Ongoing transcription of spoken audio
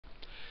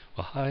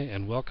Well, hi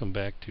and welcome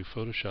back to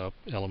Photoshop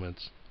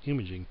Elements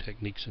Imaging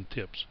Techniques and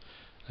Tips.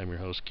 I'm your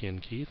host Ken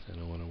Keith, and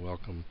I want to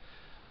welcome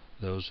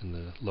those in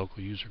the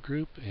local user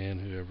group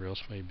and whoever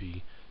else may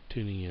be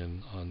tuning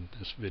in on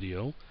this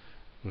video.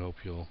 We hope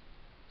you'll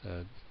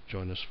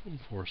join us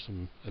for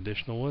some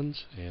additional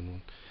ones,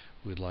 and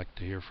we'd like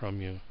to hear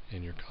from you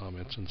and your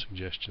comments and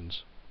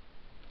suggestions.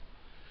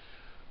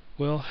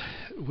 Well,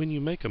 when you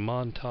make a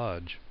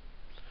montage,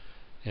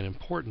 an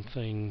important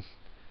thing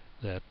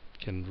that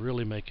can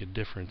really make a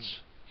difference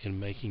in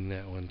making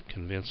that one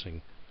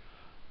convincing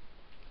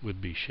would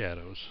be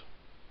shadows.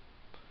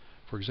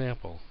 For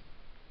example,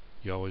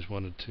 you always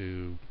wanted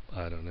to,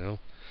 I don't know,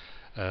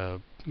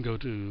 go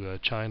to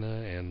China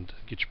and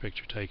get your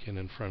picture taken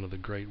in front of the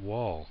Great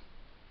Wall.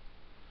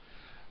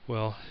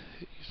 Well,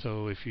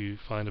 so if you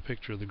find a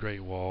picture of the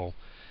Great Wall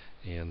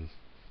and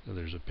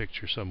there's a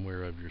picture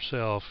somewhere of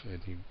yourself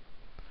and you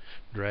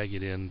drag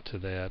it into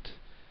that,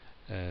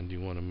 and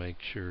you want to make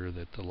sure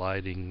that the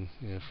lighting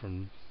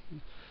from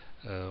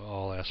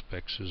all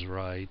aspects is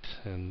right,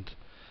 and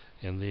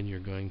then you're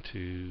going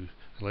to,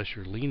 unless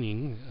you're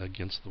leaning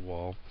against the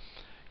wall,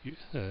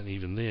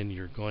 even then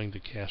you're going to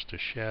cast a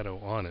shadow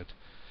on it.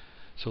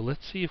 So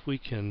let's see if we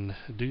can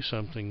do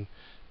something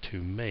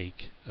to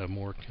make a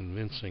more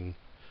convincing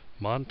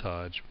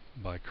montage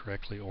by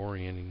correctly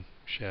orienting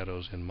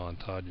shadows in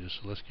montages.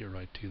 So let's get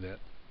right to that.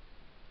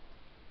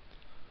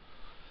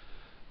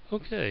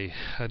 Okay,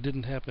 I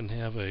didn't happen to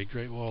have a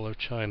Great Wall of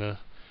China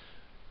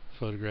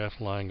photograph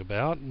lying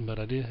about, but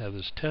I did have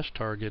this test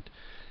target,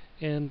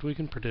 and we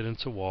can pretend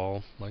it's a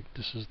wall, like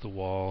this is the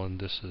wall and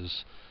this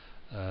is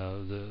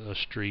a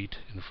street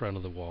in front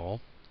of the wall,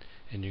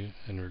 and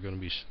we're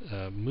going to be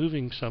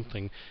moving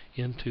something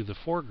into the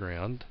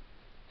foreground,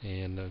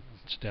 and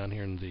it's down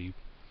here in the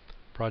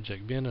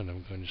project bin, and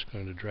I'm just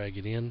going to drag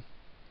it in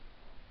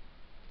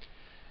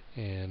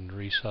and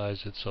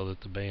resize it so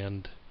that the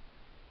band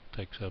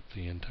takes up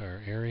the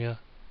entire area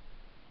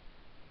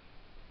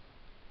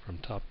from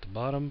top to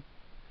bottom,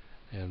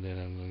 and then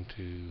I'm going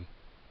to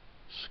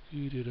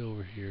scoot it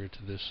over here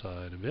to this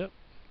side a bit.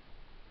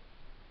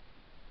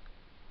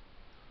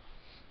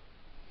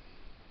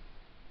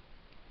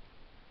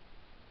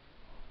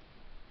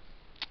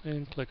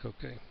 And click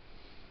OK.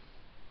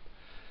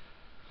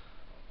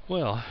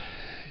 Well,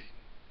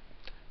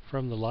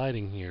 from the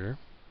lighting here,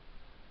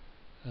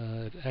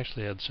 it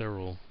actually had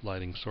several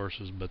lighting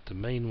sources, but the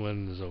main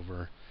one is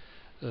over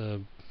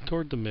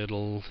toward the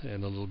middle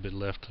and a little bit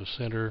left of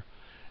center,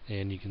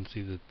 and you can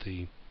see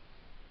that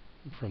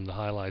from the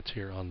highlights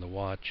here on the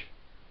watch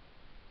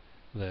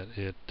that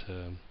that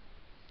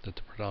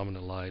the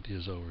predominant light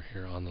is over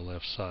here on the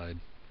left side.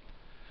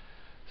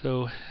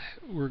 So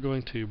we're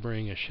going to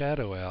bring a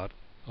shadow out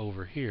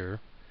over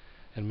here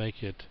and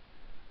make it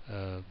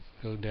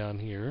go down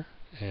here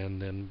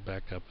and then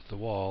back up at the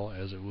wall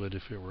as it would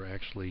if it were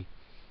actually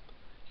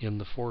in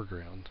the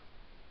foreground.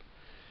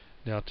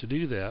 Now to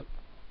do that,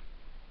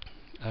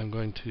 I'm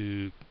going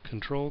to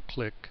control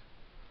click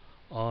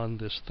on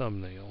this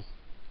thumbnail,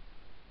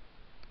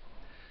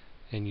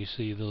 and you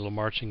see the little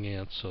marching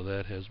ants, so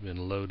that has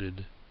been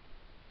loaded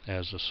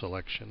as a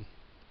selection.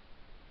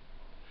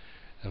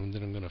 And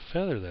then I'm going to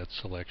feather that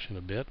selection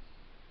a bit.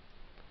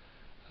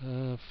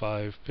 5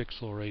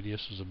 pixel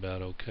radius is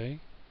about okay.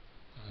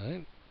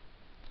 Alright.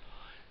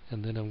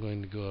 And then I'm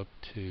going to go up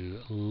to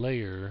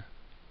Layer,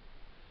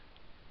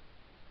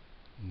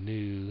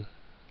 New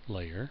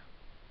Layer.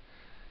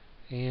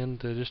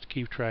 And just to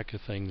keep track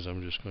of things,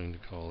 I'm just going to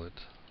call it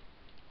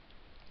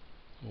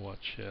Watch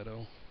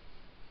Shadow.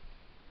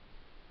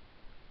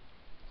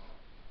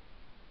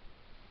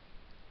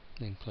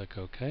 And click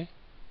OK.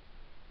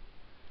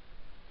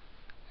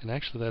 And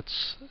actually that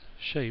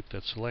shape,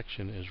 that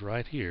selection, is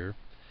right here.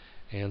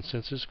 And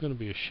since it's going to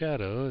be a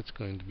shadow, it's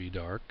going to be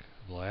dark,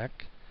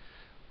 black,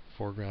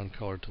 foreground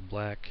color to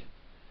black.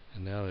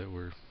 And now that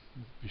we're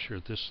be sure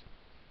that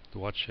the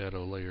watch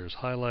shadow layer is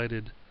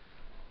highlighted,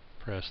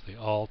 press the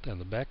Alt and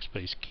the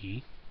backspace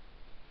key,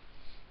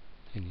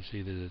 and you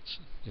see that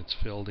it's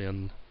filled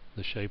in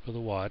the shape of the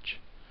watch.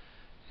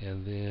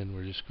 And then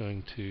we're just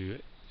going to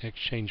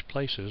exchange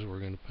places. We're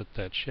going to put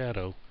that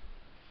shadow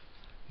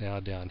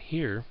now down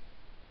here,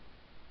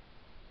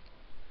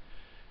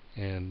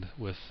 and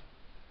with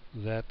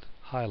that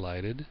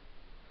highlighted,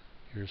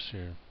 here's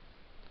your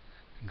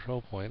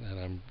control point, and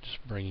I'm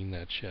just bringing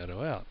that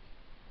shadow out.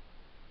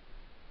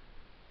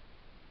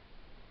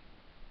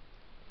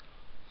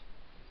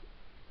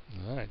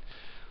 Alright.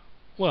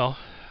 Well,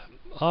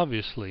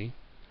 obviously,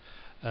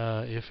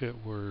 if it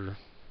were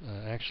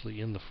actually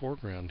in the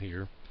foreground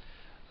here,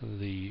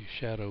 the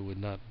shadow would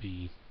not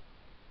be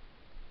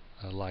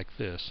like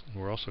this.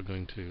 And we're also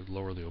going to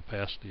lower the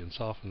opacity and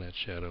soften that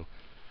shadow,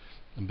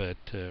 but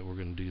we're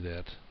going to do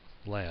that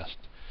last.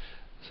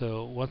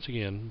 So once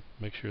again,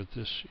 make sure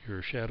that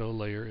your shadow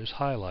layer is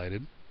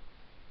highlighted,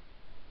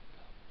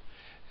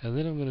 and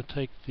then I'm going to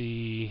take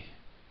the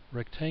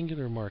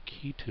rectangular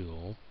marquee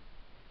tool,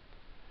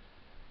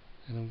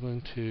 and I'm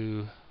going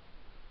to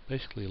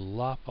basically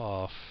lop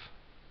off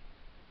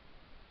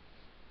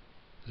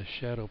the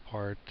shadow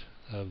part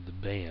of the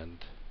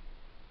band,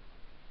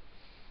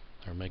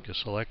 or make a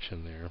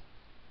selection there.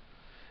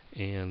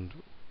 And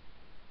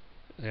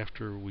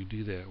after we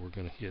do that, we're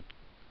going to hit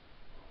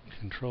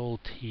Control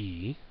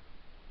T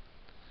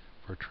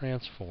for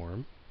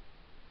transform,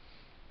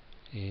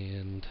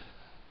 and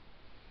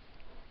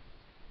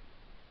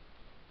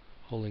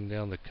holding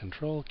down the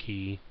Control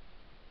key,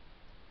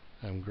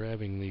 I'm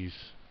grabbing these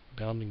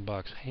bounding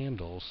box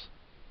handles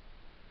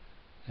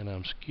and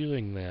I'm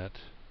skewing that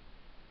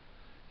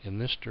in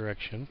this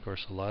direction. Of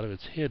course, a lot of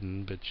it's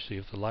hidden, but you see,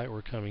 if the light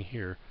were coming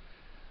here,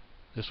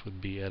 this would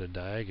be at a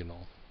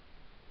diagonal.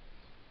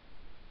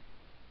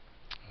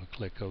 I'll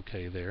click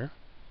OK there.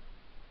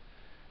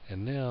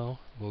 And now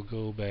we'll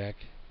go back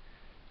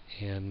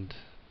and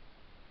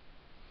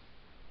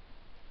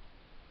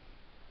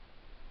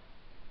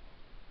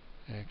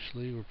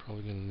actually, we're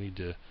probably going to need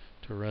to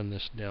run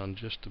this down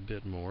just a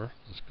bit more.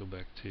 Let's go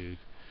back to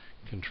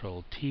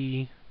Control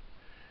T,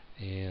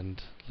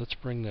 and let's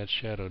bring that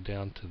shadow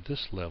down to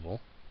this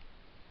level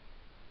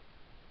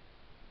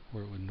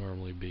where it would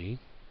normally be.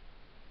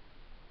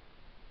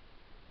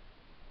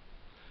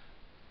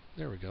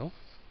 There we go.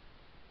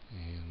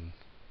 And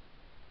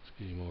let's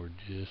get him over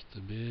just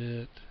a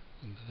bit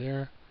into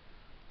there,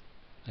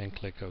 and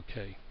click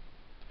OK.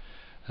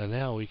 And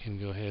now we can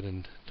go ahead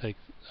and take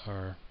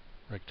our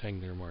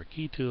rectangular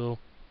marquee tool,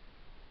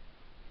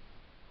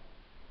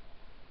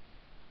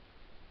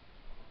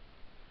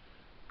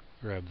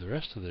 grab the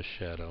rest of this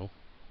shadow,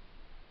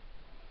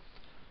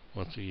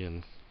 once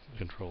again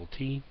Control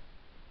T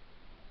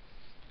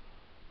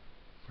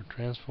for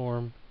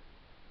transform,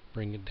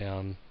 bring it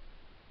down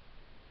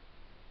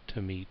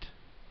to meet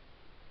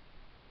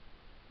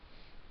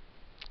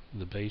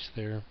the base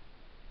there.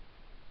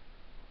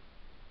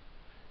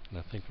 And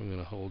I think I'm going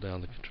to hold down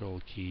the Control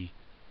key,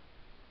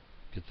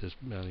 get this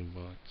mounting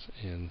box,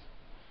 and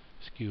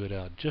skew it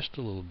out just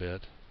a little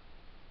bit.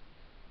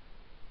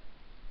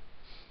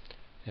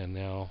 And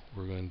now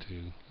we're going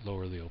to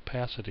lower the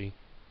opacity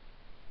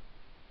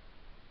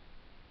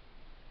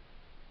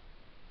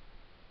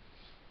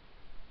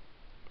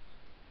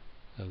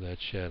of that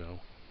shadow.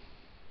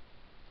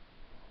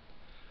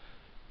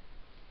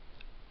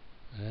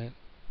 Right.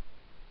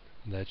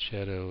 That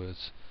shadow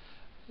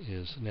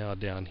is now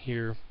down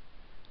here,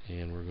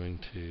 and we're going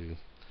to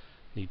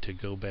need to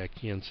go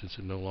back in since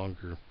it no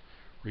longer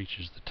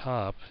reaches the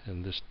top,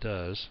 and this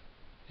does.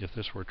 If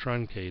this were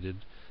truncated,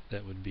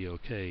 that would be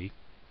okay,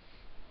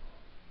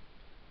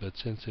 but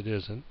since it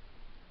isn't,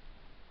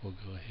 we'll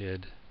go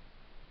ahead,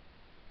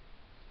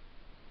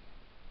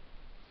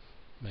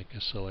 make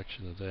a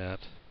selection of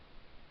that,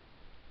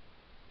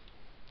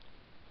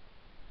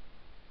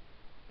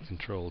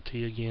 Control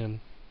T again.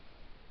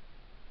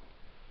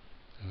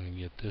 I'm going to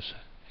get this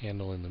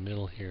handle in the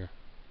middle here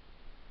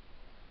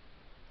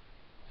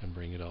and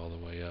bring it all the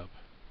way up.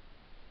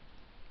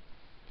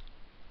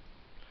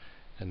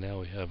 And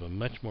now we have a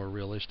much more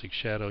realistic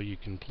shadow. You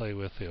can play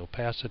with the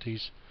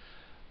opacities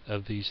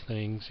of these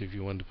things. If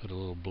you wanted to put a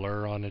little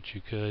blur on it,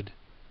 you could.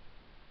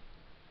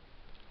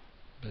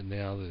 But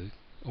now the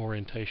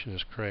orientation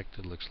is correct.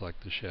 It looks like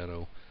the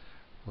shadow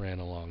ran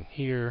along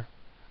here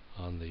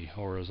on the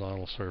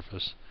horizontal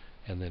surface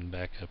and then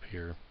back up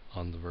here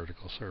on the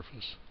vertical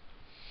surface.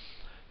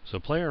 So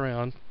play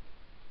around,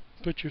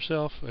 put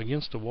yourself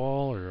against a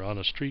wall or on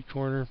a street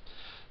corner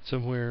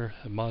somewhere,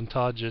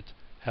 montage it,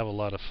 have a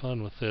lot of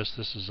fun with this.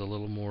 This is a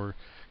little more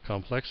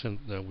complex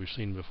than we've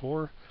seen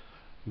before,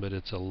 but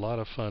it's a lot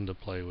of fun to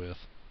play with.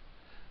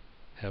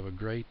 Have a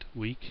great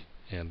week,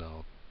 and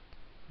I'll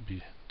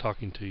be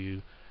talking to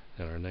you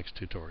in our next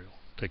tutorial.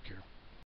 Take care.